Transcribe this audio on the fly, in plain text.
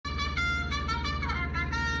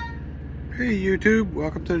Hey YouTube,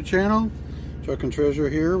 welcome to the channel. Truck and Treasure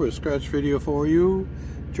here with a scratch video for you.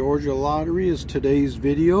 Georgia Lottery is today's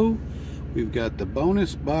video. We've got the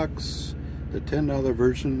bonus box, the $10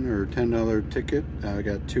 version or $10 ticket. I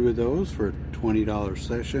got two of those for a $20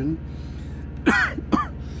 session.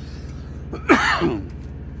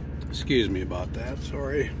 Excuse me about that,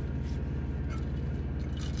 sorry.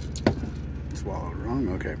 Swallowed wrong,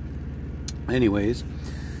 okay. Anyways,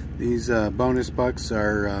 these bonus bucks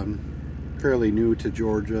are fairly new to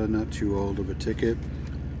Georgia, not too old of a ticket.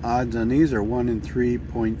 Odds on these are 1 in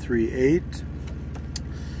 3.38.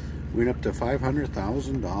 Went up to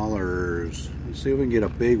 $500,000. Let's see if we can get a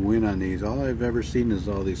big win on these. All I've ever seen is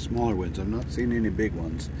all these smaller wins. I've not seen any big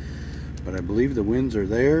ones, but I believe the wins are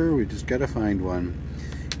there. We just got to find one.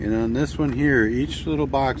 And on this one here, each little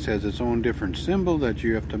box has its own different symbol that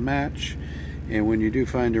you have to match. And when you do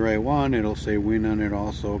find the right one, it'll say win on it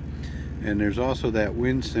also. And there's also that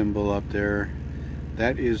win symbol up there.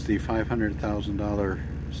 That is the $500,000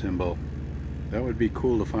 symbol. That would be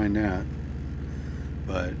cool to find that.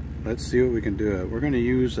 But let's see what we can do. We're going to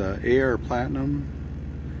use AR Platinum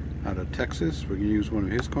out of Texas. We're going to use one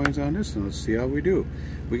of his coins on this, and let's see how we do.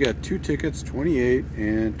 We got two tickets, 28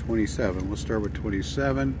 and 27. We'll start with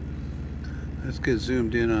 27. Let's get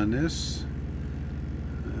zoomed in on this.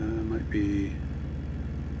 Might be...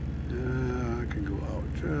 I can go out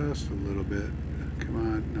just a little bit. Come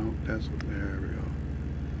on, no, there we go.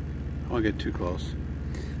 I won't get too close.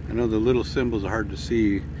 I know the little symbols are hard to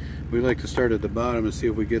see. We like to start at the bottom and see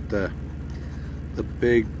if we get the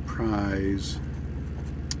big prize.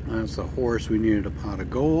 That's a horse. We needed a pot of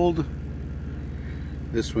gold.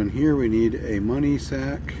 This one here, we need a money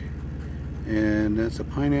sack, and that's a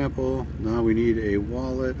pineapple. Now we need a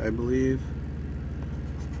wallet, I believe,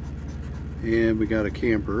 and we got a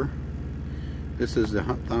camper. This is the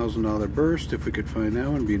 $1,000 burst. If we could find that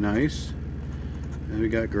one, it'd be nice. And we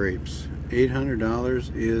got grapes.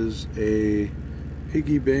 $800 is a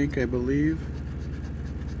piggy bank, I believe.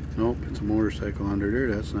 Nope, it's a motorcycle under there.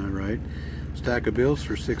 That's not right. Stack of bills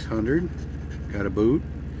for $600. Got a boot.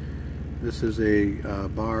 This is a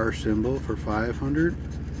bar symbol for $500.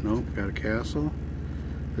 Nope, got a castle.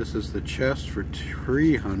 This is the chest for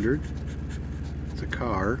 $300. It's a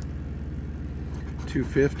car.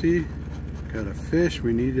 $250. Got a fish.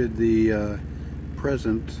 We needed the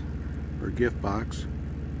present or gift box.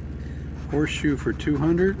 Horseshoe for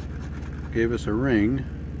 $200. Gave us a ring.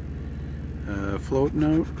 Float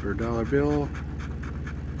note or dollar bill.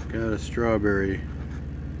 Got a strawberry.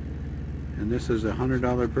 And this is a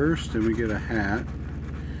 $100 burst, and we get a hat.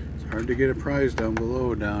 It's hard to get a prize down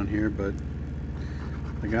below down here, but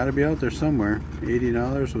they got to be out there somewhere.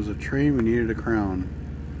 $80 was a train. We needed a crown.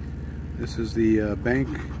 This is the bank,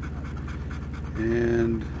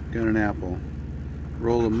 and got an apple.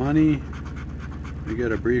 Roll of money. We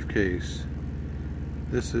got a briefcase.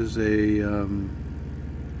 This is a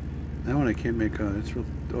that one I can't make out.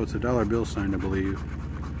 It's a dollar bill sign, I believe.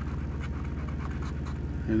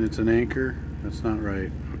 And it's an anchor. That's not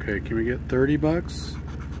right. Okay, can we get 30 bucks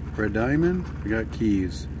for a diamond? We got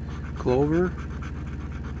keys. Clover.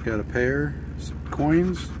 Got a pair. Some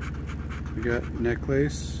coins. We got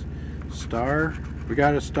necklace. Star. We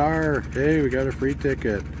got a star. Hey, we got a free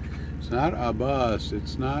ticket. It's not a bus.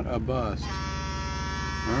 It's not a bus.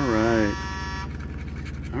 Alright.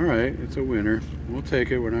 Alright, it's a winner. We'll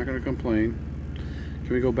take it. We're not going to complain.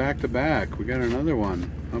 Can we go back to back? We got another one.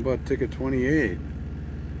 How about ticket 28?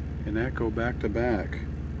 Can that go back to back?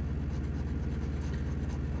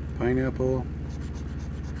 Pineapple,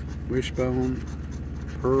 wishbone,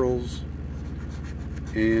 pearls,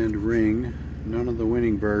 and ring. None of the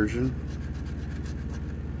winning version.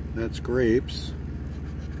 That's grapes.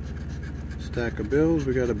 Stack of bills.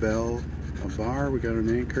 We got a bell, a bar. We got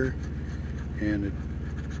an anchor, and a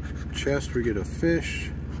chest. We get a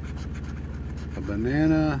fish, a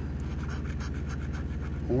banana,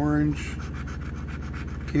 orange,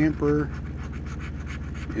 camper,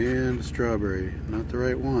 and a strawberry. Not the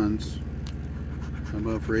right ones. How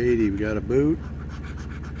about for 80? We got a boot.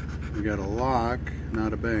 We got a lock,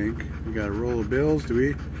 not a bank. We got a roll of bills. Do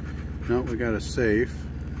we? No, we got a safe.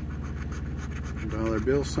 Dollar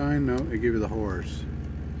bill sign. No, they give you the horse.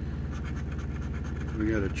 We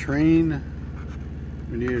got a train.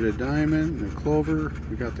 We needed a diamond and a clover.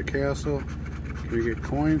 We got the castle. Can we get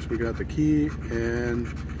coins? We got the key and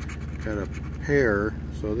got a pair.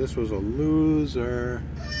 So this was a loser.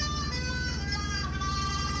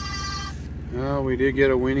 Well, we did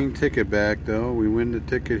get a winning ticket back though. We win the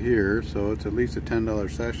ticket here, so it's at least a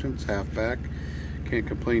 $10 session. It's half back. Can't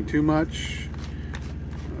complain too much.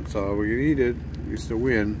 That's all we needed. At least a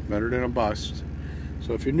win. Better than a bust.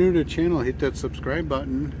 So if you're new to the channel, hit that subscribe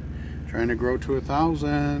button. Trying to grow to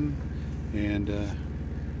 1,000. And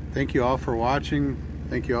thank you all for watching.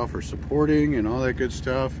 Thank you all for supporting and all that good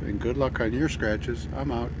stuff. And good luck on your scratches.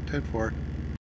 I'm out. 10-4.